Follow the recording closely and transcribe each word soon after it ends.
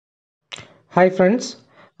Hi friends,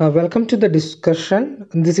 welcome to the discussion.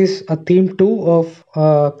 This is a theme 2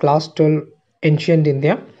 of class 12 Ancient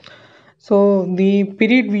India. So the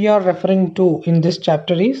period we are referring to in this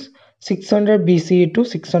chapter is 600 BCE to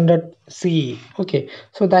 600 CE. Okay,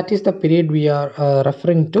 so that is the period we are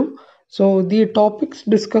referring to. So the topics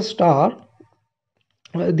discussed are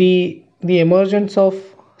the emergence of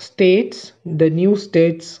states, the new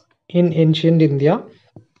states in ancient India,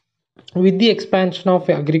 with the expansion of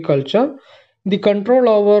agriculture, the control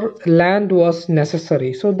over land was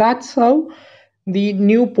necessary. So that's how the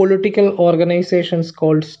new political organizations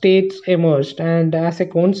called states emerged, and as a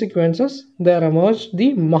consequences, there emerged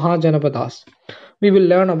the Mahajanapadas. We will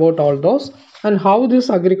learn about all those and how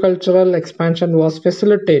this agricultural expansion was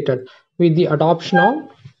facilitated with the adoption of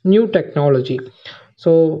new technology.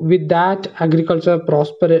 So, with that agricultural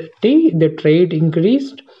prosperity, the trade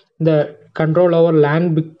increased, the control over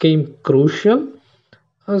land became crucial.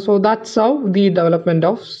 So that's how the development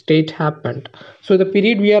of state happened. So the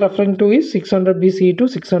period we are referring to is 600 BCE to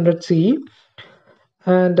 600 CE,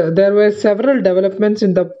 and there were several developments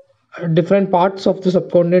in the different parts of the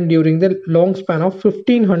subcontinent during the long span of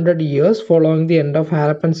 1500 years following the end of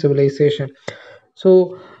Harappan civilization.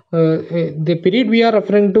 So the period we are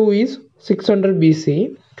referring to is 600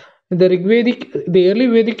 BC. The early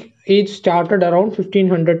Vedic age started around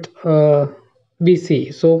 1500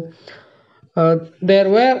 BC. So there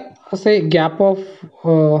were, say, gap of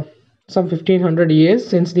some 1500 years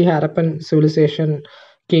since the Harappan civilization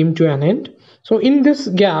came to an end. So in this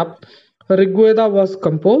gap, Rigveda was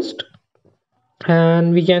composed,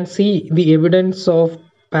 and we can see the evidence of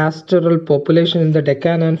pastoral population in the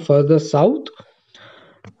Deccan and further south.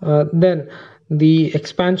 Then the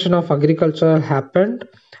expansion of agriculture happened.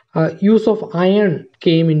 Use of iron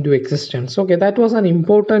came into existence. Okay, that was an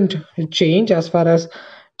important change as far as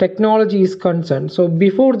technology is concerned. So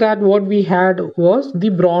before that, what we had was the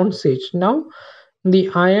Bronze Age. Now, the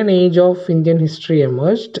Iron Age of Indian history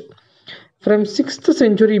emerged. From 6th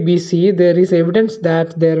century BC, there is evidence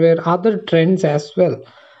that there were other trends as well,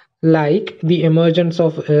 like the emergence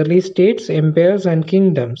of early states, empires, and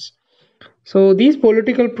kingdoms. So these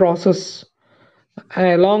political process,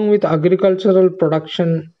 along with agricultural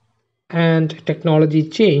production and technology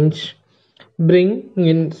change, bring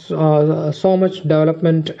in so much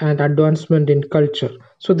development and advancement in culture.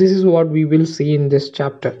 So this is what we will see in this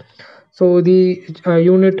chapter. So the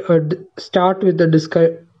unit start with the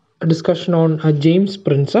discussion on James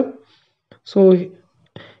Princip. So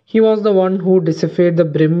he was the one who deciphered the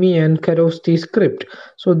Brahmi and Kharosthi script.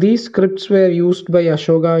 So these scripts were used by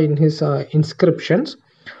Ashoka in his inscriptions.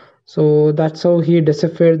 So that's how he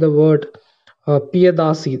deciphered the word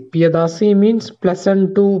Piyadasi. Piyadasi means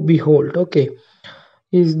pleasant to behold. Okay,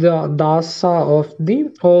 is the dasa of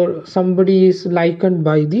the, or somebody is likened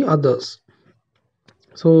by the others.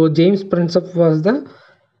 So James Princip was the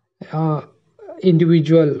uh,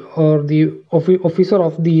 individual or the officer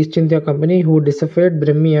of the East India Company who deciphered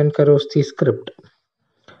Brahmi and Kharosthi script.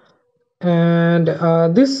 And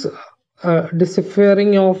this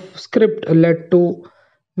deciphering of script led to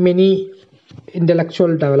many intellectual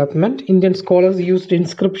development. Indian scholars used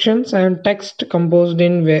inscriptions and text composed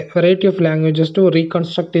in variety of languages to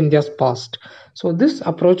reconstruct India's past. So this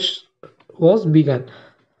approach was begun.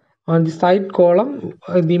 On the side column,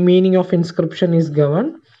 the meaning of inscription is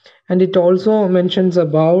given, and it also mentions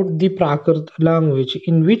about the Prakrit language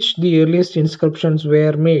in which the earliest inscriptions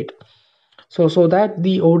were made. So that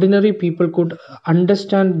the ordinary people could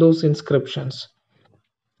understand those inscriptions.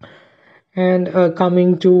 And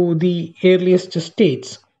coming to the earliest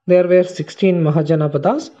states, there were 16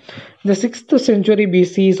 Mahajanapadas. The 6th century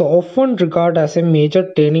BC is often regarded as a major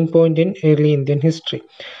turning point in early Indian history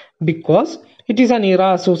because it is an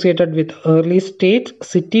era associated with early states,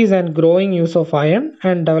 cities, and growing use of iron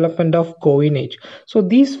and development of coinage. So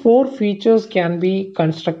these four features can be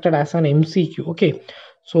constructed as an MCQ. Okay,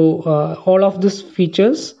 so all of these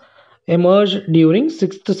features emerged during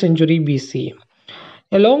 6th century BC.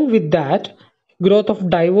 Along with that, growth of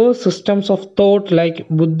diverse systems of thought like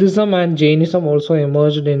Buddhism and Jainism also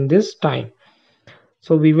emerged in this time.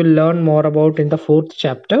 So we will learn more about in the fourth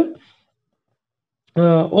chapter.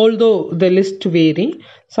 Although the list vary,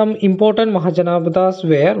 some important Mahajanapadas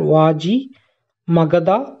were Vaji,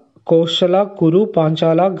 Magadha, Koshala, Kuru,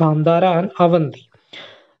 Panchala, Gandhara, and Avanti.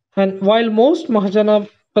 And while most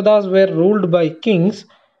Mahajanapadas were ruled by kings,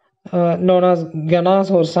 known as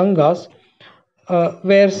Ganas or Sanghas,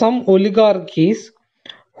 were some oligarchies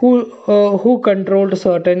who controlled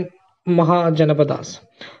certain Mahajanapadas.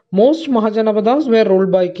 Most Mahajanapadas were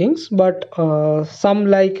ruled by kings, but some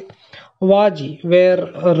like Vaji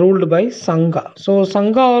were ruled by Sangha. So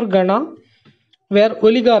Sangha or Gana were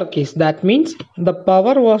oligarchies. That means the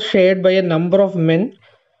power was shared by a number of men,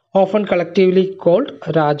 often collectively called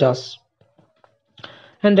rajas.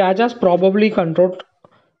 And rajas probably controlled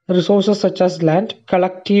resources such as land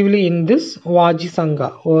collectively in this Vaji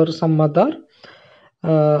Sangha or some other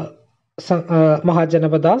uh,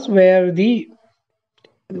 Mahajanapadas,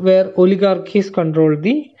 where oligarchies controlled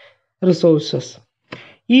the resources.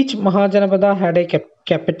 Each Mahajanapada had a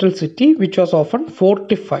capital city which was often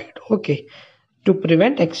fortified. Okay, to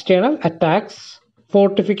prevent external attacks,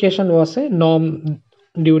 fortification was a norm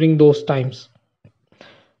during those times.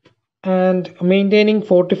 And maintaining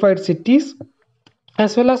fortified cities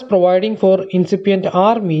as well as providing for incipient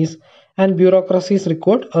armies and bureaucracies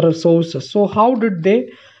required resources. So how did they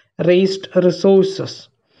raised resources?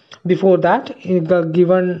 Before that, the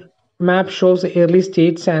given map shows early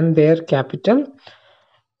states and their capital.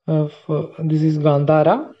 This is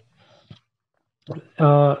Gandhara,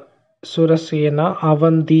 Surasena,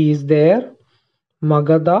 Avanti is there,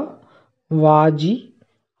 Magadha, Vaji,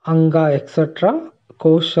 Anga, etc.,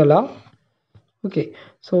 Koshala. Okay,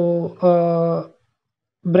 so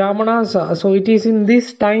Brahmanas, so it is in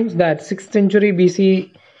these times that 6th century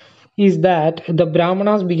BC is that the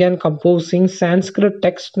Brahmanas began composing Sanskrit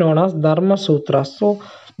texts known as Dharma Sutras. So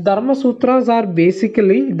Dharma Sutras are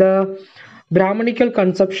basically the Brahmanical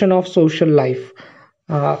conception of social life.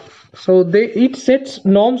 So it sets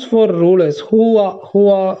norms for rulers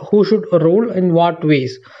who should rule in what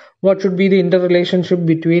ways, what should be the interrelationship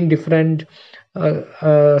between different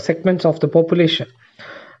segments of the population.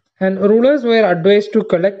 And rulers were advised to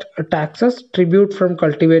collect taxes, tribute from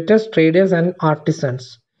cultivators, traders, and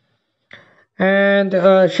artisans. And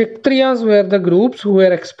Kshatriyas were the groups who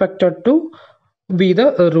were expected to be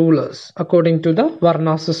the rulers according to the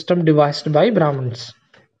Varna system devised by Brahmins.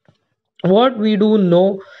 What we do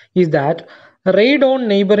know is that raid on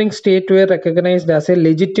neighboring state were recognized as a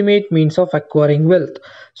legitimate means of acquiring wealth.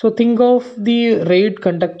 So think of the raid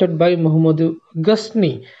conducted by Muhammad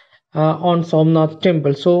Ghazni on Somnath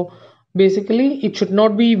temple. So basically it should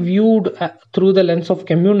not be viewed through the lens of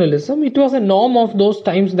communalism. It was a norm of those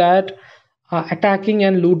times that attacking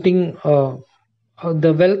and looting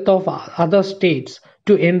the wealth of other states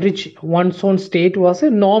to enrich one's own state was a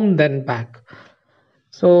norm then back.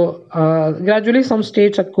 So gradually some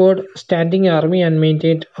states acquired standing army and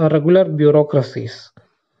maintained regular bureaucracies.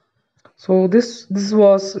 So this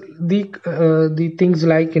was the things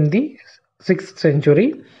like in the 6th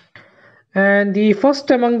century. And the first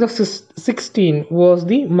among the 16 was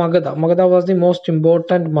the Magadha. Magadha was the most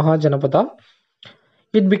important Mahajanapada.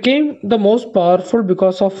 It became the most powerful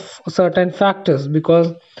because of certain factors,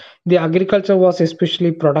 because the agriculture was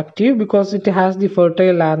especially productive because it has the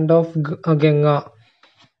fertile land of Ganga.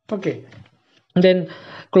 Okay, then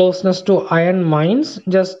closeness to iron mines.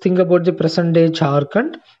 Just think about the present day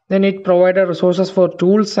Jharkhand. Then it provided resources for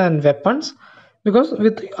tools and weapons, because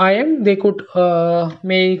with iron they could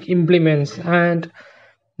make implements and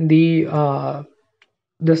the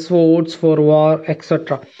swords for war,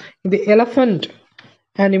 etc. The elephant,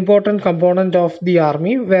 an important component of the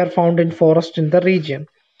army, were found in forests in the region.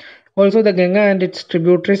 Also, the Ganga and its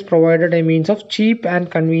tributaries provided a means of cheap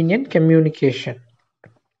and convenient communication.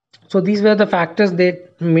 So these were the factors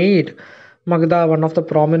that made Magadha one of the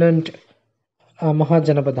prominent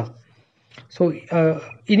Mahajanapada. So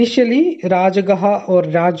initially Rajagaha or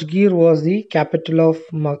Rajgir was the capital of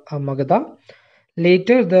Magadha.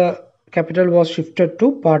 Later the capital was shifted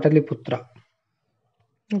to Pataliputra.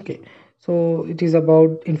 Okay, so it is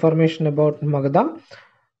about information about Magadha.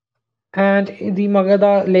 And the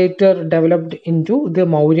Magadha later developed into the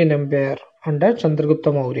Mauryan Empire under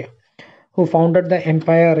Chandragupta Maurya, who founded the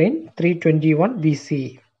empire in 321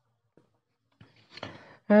 BCE.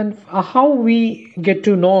 And how we get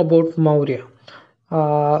to know about Maurya?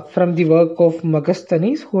 From the work of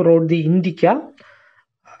Megasthenes, who wrote the Indica,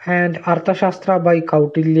 and Arthashastra by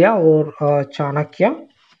Kautilya or Chanakya,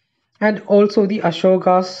 and also the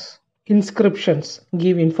Ashoka's inscriptions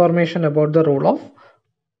give information about the role of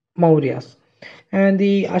Mauryas. And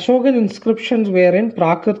the Ashokan inscriptions were in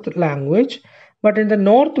Prakrit language, but in the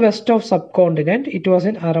northwest of subcontinent it was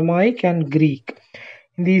in Aramaic and Greek.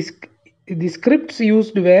 The scripts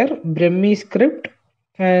used were Brahmi script,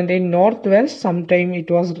 and in northwest sometime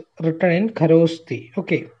it was written in Kharoshthi.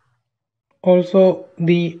 Okay. Also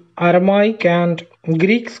the Aramaic and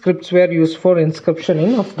Greek scripts were used for inscription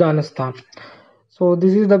in Afghanistan. So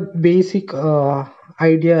this is the basic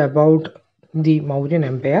idea about the Mauryan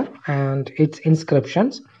Empire and its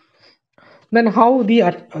inscriptions. Then how the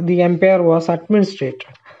empire was administered.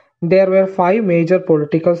 There were 5 major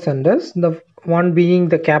political centers, the one being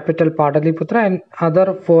the capital Pataliputra and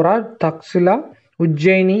other 4 are Taxila,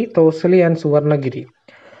 Ujjaini, Tosali, and Suvarnagiri.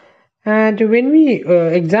 And when we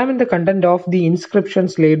examine the content of the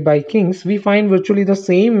inscriptions laid by kings, we find virtually the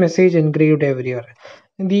same message engraved everywhere.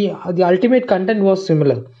 The ultimate content was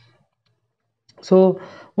similar. So,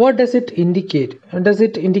 what does it indicate? Does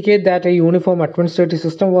it indicate that a uniform administrative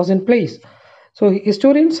system was in place? So,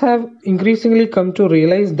 historians have increasingly come to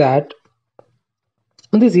realize that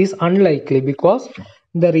this is unlikely because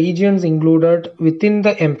the regions included within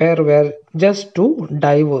the empire were just too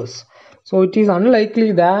diverse. So, it is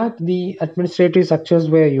unlikely that the administrative structures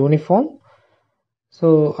were uniform.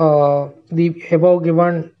 So, the above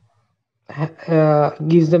given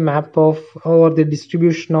gives the map of or the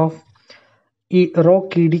distribution of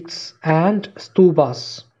rock edicts and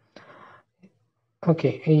stupas.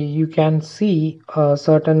 Okay, you can see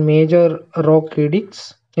certain major rock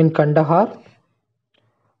edicts in Kandahar,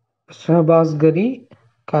 Shahbazgari,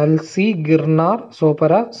 Kalsi, Girnar,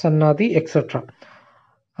 Sopara, Sannadi, etc.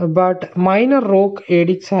 But minor rock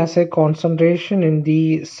edicts has a concentration in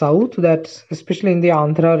the south, that's especially in the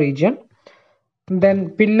Andhra region.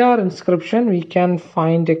 Then pillar inscription, we can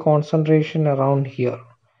find a concentration around here.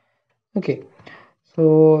 Okay,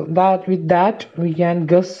 so that with that we can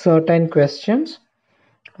guess certain questions.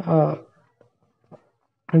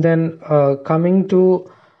 Then coming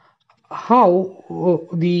to how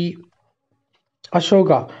the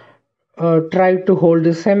Ashoka tried to hold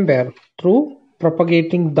his empire through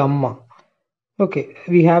propagating Dhamma. Okay,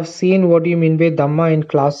 we have seen what you mean by Dhamma in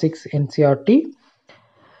class 6 NCERT.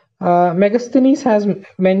 Megasthenes has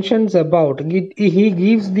mentions about he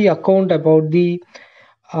gives the account about the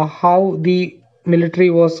how the military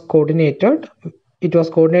was coordinated. It was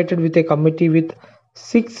coordinated with a committee with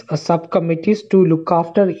 6 subcommittees to look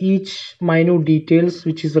after each minute details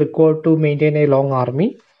which is required to maintain a long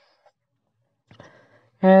army.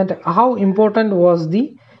 And how important was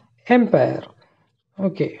the empire?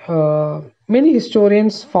 Okay, many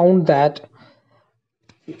historians found that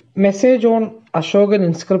message on Ashokan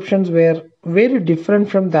inscriptions were very different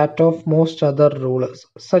from that of most other rulers,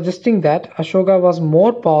 suggesting that Ashoka was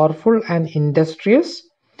more powerful and industrious,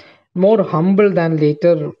 more humble than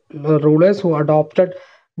later rulers who adopted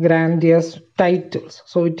grandiose titles.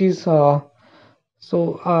 So it is it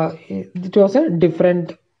was a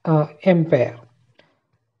different empire.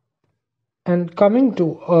 And coming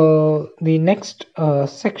to the next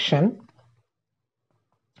section,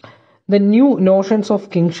 the new notions of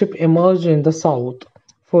kingship emerged in the south.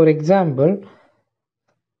 For example,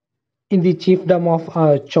 in the chiefdom of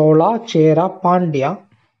Chola, Chera, Pandya,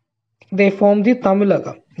 they formed the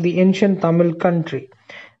Tamilaga, the ancient Tamil country.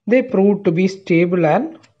 They proved to be stable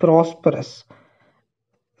and prosperous.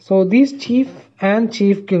 So these chief and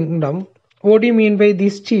chief kingdom, what do you mean by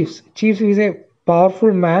these chiefs? Chief is a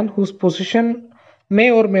powerful man whose position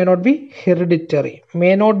may or may not be hereditary.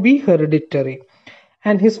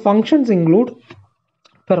 And his functions include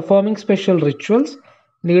performing special rituals,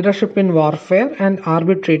 leadership in warfare, and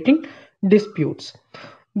arbitrating disputes.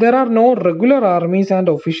 There are no regular armies and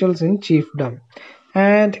officials in chiefdom.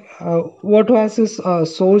 And what was his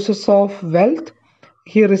sources of wealth?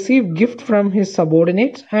 He received gift from his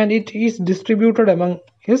subordinates and it is distributed among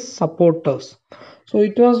his supporters. So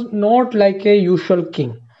it was not like a usual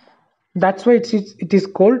king. That's why it is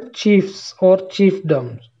called chiefs or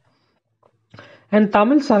chiefdoms. And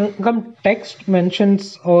Tamil Sangam text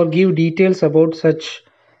mentions or give details about such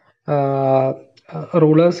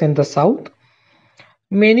rulers in the south.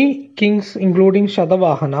 Many kings, including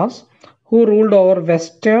Shadavahanas, who ruled over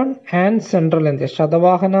western and central India.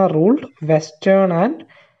 Shadavahana ruled western and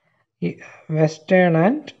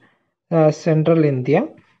central India.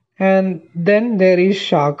 And then there is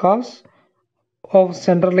Shakas of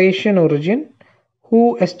Central Asian origin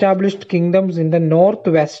who established kingdoms in the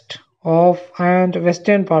northwest of and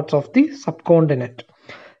western parts of the subcontinent.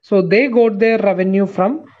 So they got their revenue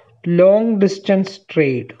from long distance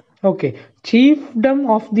trade. Okay, chiefdom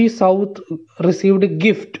of the south received a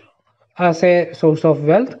gift as a source of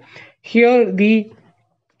wealth. Here the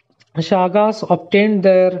Shagas obtained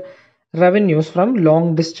their revenues from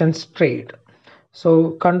long distance trade.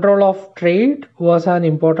 So control of trade was an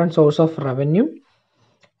important source of revenue.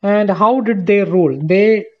 And how did they rule?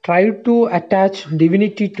 They tried to attach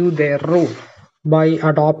divinity to their rule by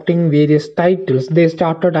adopting various titles. They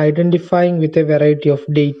started identifying with a variety of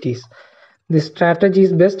deities. This strategy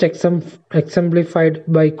is best exemplified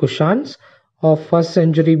by Kushans of 1st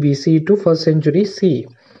century BC to 1st century CE.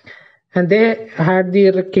 And they had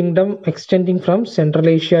their kingdom extending from Central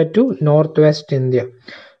Asia to Northwest India.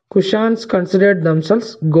 Kushans considered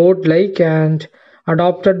themselves god-like and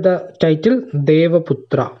adopted the title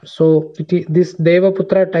Devaputra. So this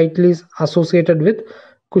Devaputra title is associated with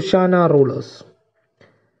Kushana rulers.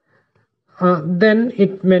 Then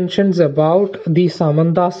it mentions about the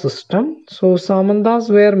Samanta system. So Samantas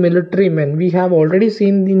were military men. We have already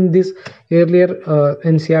seen in this earlier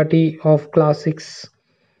NCERT of classics,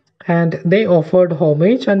 and they offered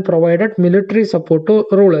homage and provided military support to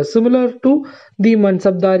rulers, similar to the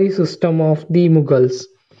Mansabdari system of the Mughals.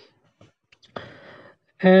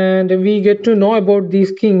 And we get to know about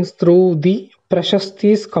these kings through the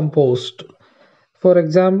prashastis composed. For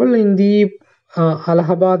example, in the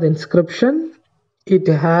Allahabad inscription, it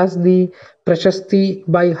has the prashasti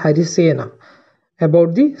by Harisena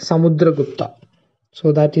about the Samudragupta.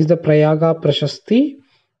 So that is the Prayaga prashasti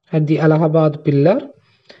at the Allahabad pillar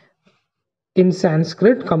in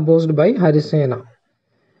Sanskrit composed by Harisena.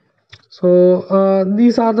 So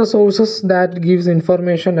these are the sources that gives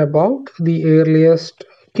information about the earliest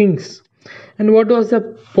kings. And what was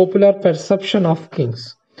the popular perception of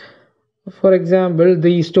kings? For example,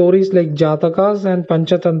 the stories like Jatakas and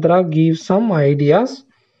Panchatantra give some ideas,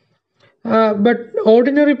 but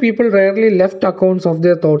ordinary people rarely left accounts of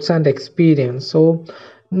their thoughts and experience. So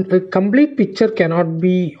a complete picture cannot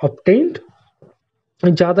be obtained.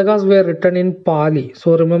 Jatakas were written in Pali.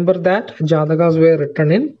 So remember that Jatakas were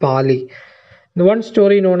written in Pali. The one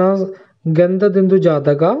story known as Gandhadindu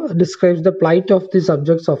Jataka describes the plight of the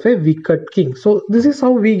subjects of a wicked king. So this is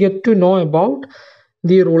how we get to know about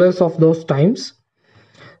the rulers of those times.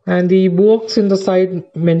 And the books in the side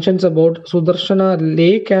mentions about Sudarshana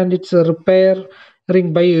Lake and its repairing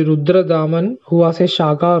by Rudradaman, who was a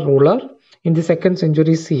Shaka ruler in the 2nd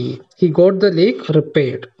century CE. He got the lake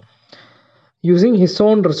repaired using his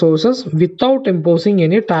own resources without imposing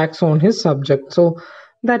any tax on his subjects. So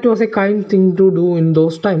that was a kind thing to do in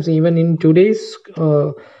those times. Even in today's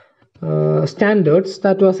standards,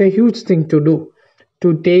 that was a huge thing to do,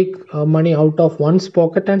 to take money out of one's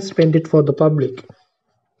pocket and spend it for the public.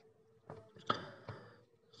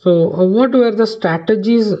 So what were the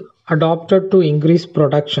strategies adopted to increase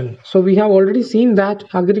production? So we have already seen that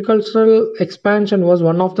agricultural expansion was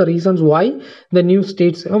one of the reasons why the new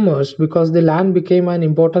states emerged, because the land became an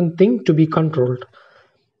important thing to be controlled.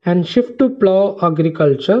 And shift to plow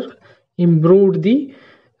agriculture improved the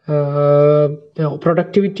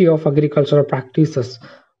productivity of agricultural practices.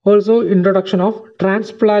 Also, introduction of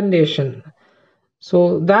transplantation,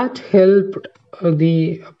 so that helped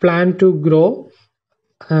the plant to grow,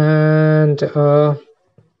 and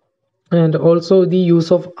also the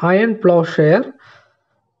use of iron plowshare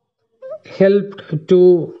helped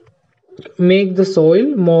to make the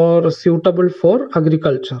soil more suitable for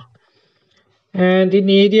agriculture. And in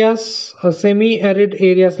areas, semi-arid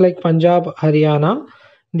areas like Punjab, Haryana,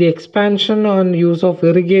 the expansion and use of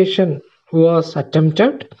irrigation was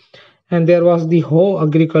attempted, and there was the hoe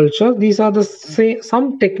agriculture. These are the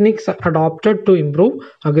some techniques adopted to improve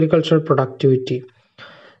agricultural productivity.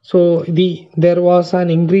 So there was an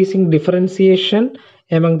increasing differentiation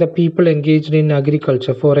among the people engaged in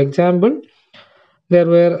agriculture. For example, there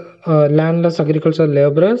were landless agricultural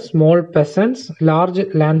laborers, small peasants, large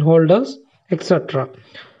landholders, etc.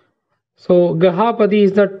 So Gahapati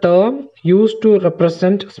is the term used to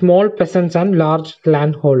represent small peasants and large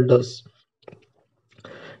landholders.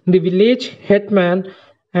 The village headman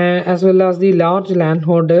as well as the large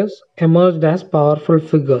landholders emerged as powerful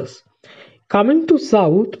figures. Coming to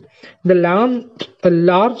south, the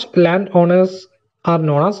large landowners are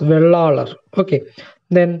known as Vellalar. Okay,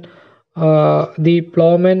 then the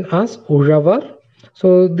plowmen as Ujavar.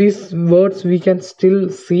 So these words we can still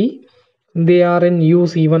see, they are in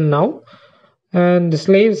use even now. And the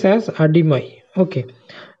slaves as Adimai. Okay,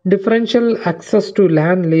 differential access to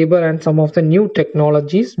land, labor, and some of the new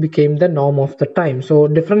technologies became the norm of the time. So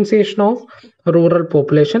differentiation of rural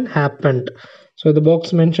population happened. So the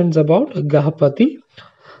box mentions about Gahapati.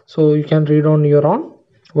 So you can read on your own.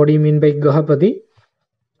 What do you mean by Gahapati?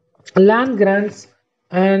 Land grants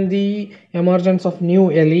and the emergence of new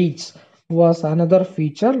elites was another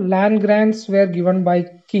feature. Land grants were given by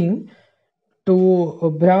king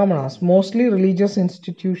to Brahmanas, mostly religious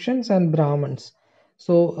institutions and Brahmins.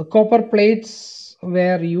 So copper plates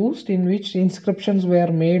were used in which inscriptions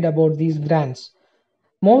were made about these grants.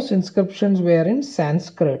 Most inscriptions were in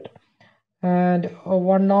Sanskrit. And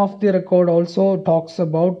one of the record also talks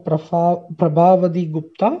about Prabhavati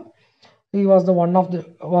Gupta. He was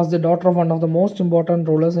the daughter of one of the most important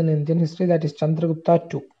rulers in Indian history, that is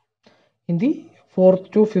Chandragupta II, in the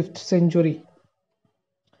 4th to 5th century.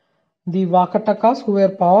 The Vakatakas, who were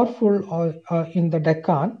powerful in the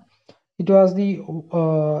Deccan,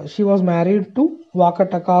 she was married to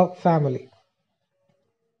Vakataka family.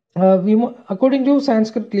 According to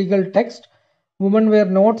Sanskrit legal text, women were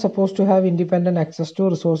not supposed to have independent access to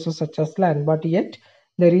resources such as land, but yet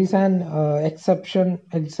there is an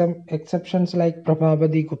exceptions like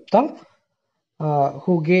Prabhabadi Gupta,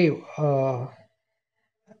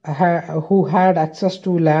 who had access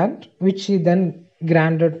to land, which he then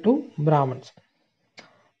granted to Brahmins.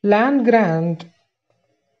 Land grant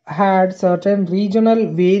had certain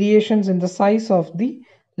regional variations in the size of the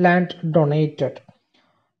land donated,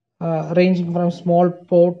 ranging from small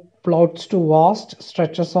plots to vast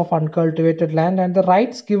stretches of uncultivated land, and the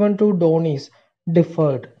rights given to donees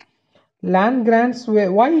differed. Why land grants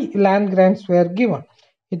were given?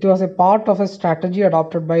 It was a part of a strategy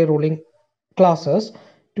adopted by ruling classes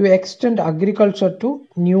to extend agriculture to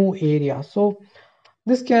new areas. So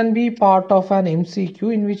this can be part of an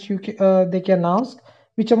MCQ in which they can ask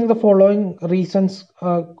which among the following reasons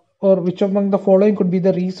or which among the following could be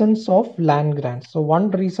the reasons of land grants. So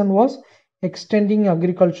one reason was extending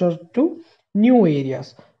agriculture to new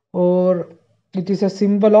areas, or it is a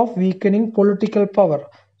symbol of weakening political power.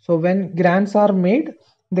 So when grants are made,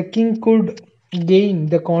 the king could gain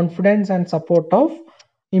the confidence and support of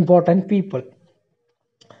important people.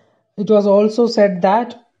 It was also said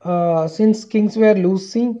that since kings were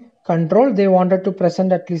losing control, they wanted to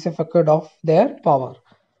present at least a facade of their power.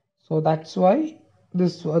 So that's why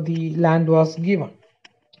the land was given.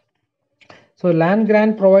 So land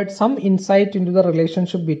grant provides some insight into the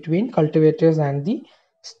relationship between cultivators and the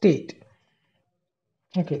state.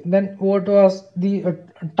 Okay, then what was the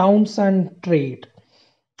towns and trade?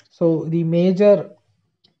 So the major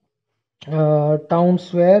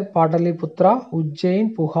towns were Pataliputra,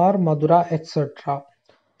 Ujjain, Puhar, Madura, etc.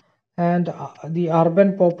 And the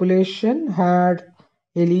urban population had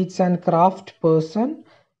elites and craft person.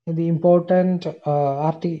 The important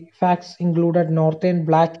artifacts included northern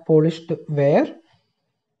black polished ware.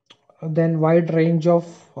 Then wide range of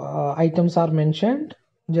items are mentioned.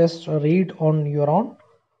 Just read on your own.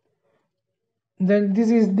 Then this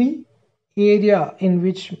is the area in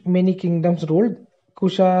which many kingdoms ruled.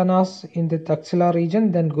 Kushanas in the Taxila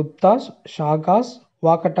region, then Guptas, Shagas,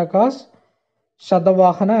 Vakatakas,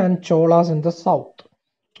 Shadavahana and Cholas in the south.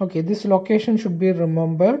 Okay, this location should be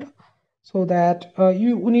remembered, so that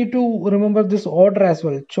you need to remember this order as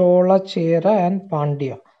well: Chola, Chera and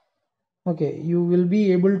Pandya. Okay, you will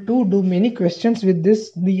be able to do many questions with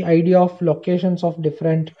this, the idea of locations of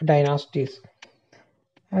different dynasties.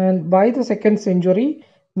 And by the 2nd century,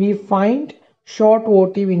 we find short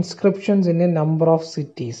votive inscriptions in a number of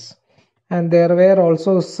cities. And there were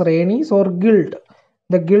also srenis or guild.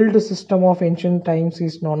 The guild system of ancient times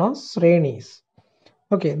is known as srenis.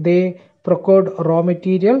 Okay, they procured raw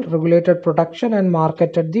material, regulated production, and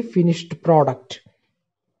marketed the finished product.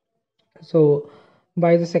 So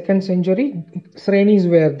by the 2nd century, srenis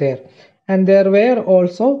were there, and there were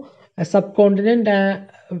also a subcontinent,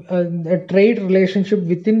 a trade relationship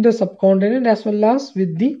within the subcontinent as well as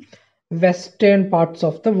with the western parts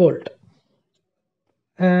of the world.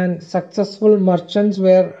 And successful merchants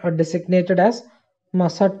were designated as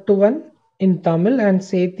Masattuvan in Tamil and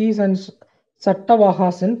Sethis and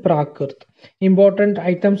Sattavahas in Prakrit. Important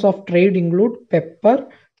items of trade include pepper,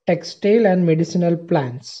 textile, and medicinal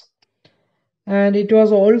plants. And it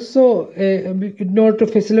was also in order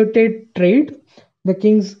to facilitate trade, the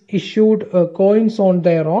kings issued coins on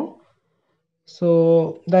their own.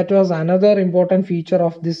 So that was another important feature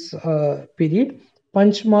of this period.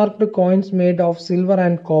 Punch marked coins made of silver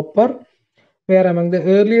and copper were among the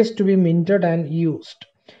earliest to be minted and used.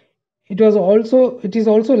 It is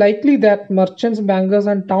also likely that merchants, bankers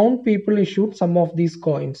and town people issued some of these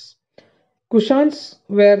coins. Kushans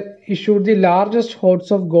were issued the largest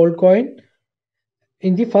hoards of gold coin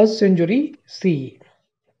in the 1st century CE.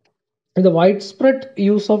 The widespread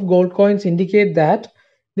use of gold coins indicate that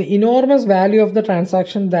the enormous value of the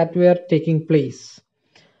transaction that were taking place.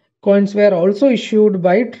 Coins were also issued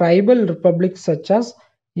by tribal republics such as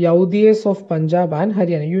Yaudiyas of Punjab and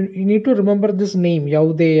Haryana. You need to remember this name,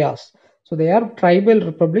 Yaudiyas. So they are tribal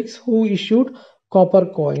republics who issued copper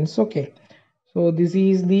coins. Okay. So this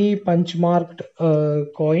is the punch marked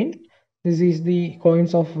coin. This is the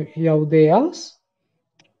coins of Yaudiyas.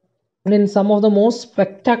 And then some of the most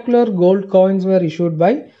spectacular gold coins were issued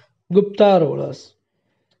by Gupta rulers.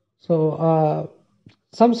 So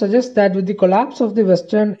some suggest that with the collapse of the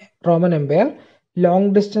Western Roman Empire,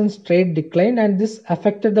 long distance trade declined and this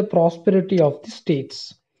affected the prosperity of the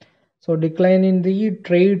states. So decline in the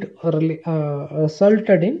trade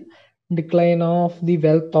resulted in decline of the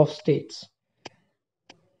wealth of states.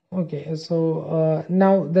 Okay, so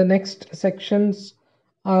now the next sections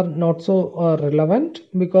are not so relevant,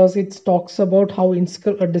 because it talks about how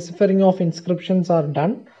deciphering of inscriptions are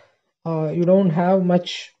done. You don't have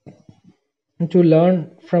much to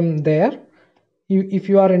learn from there. If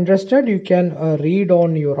you are interested, you can read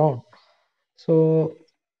on your own. So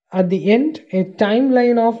at the end, a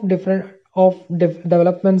timeline of different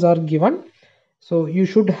developments are given. So you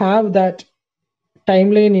should have that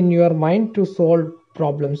timeline in your mind to solve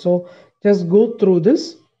problems. So just go through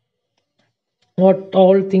this, what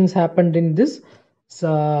all things happened in this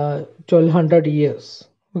 1200 years.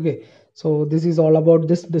 Okay, so this is all about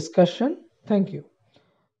this discussion. Thank you.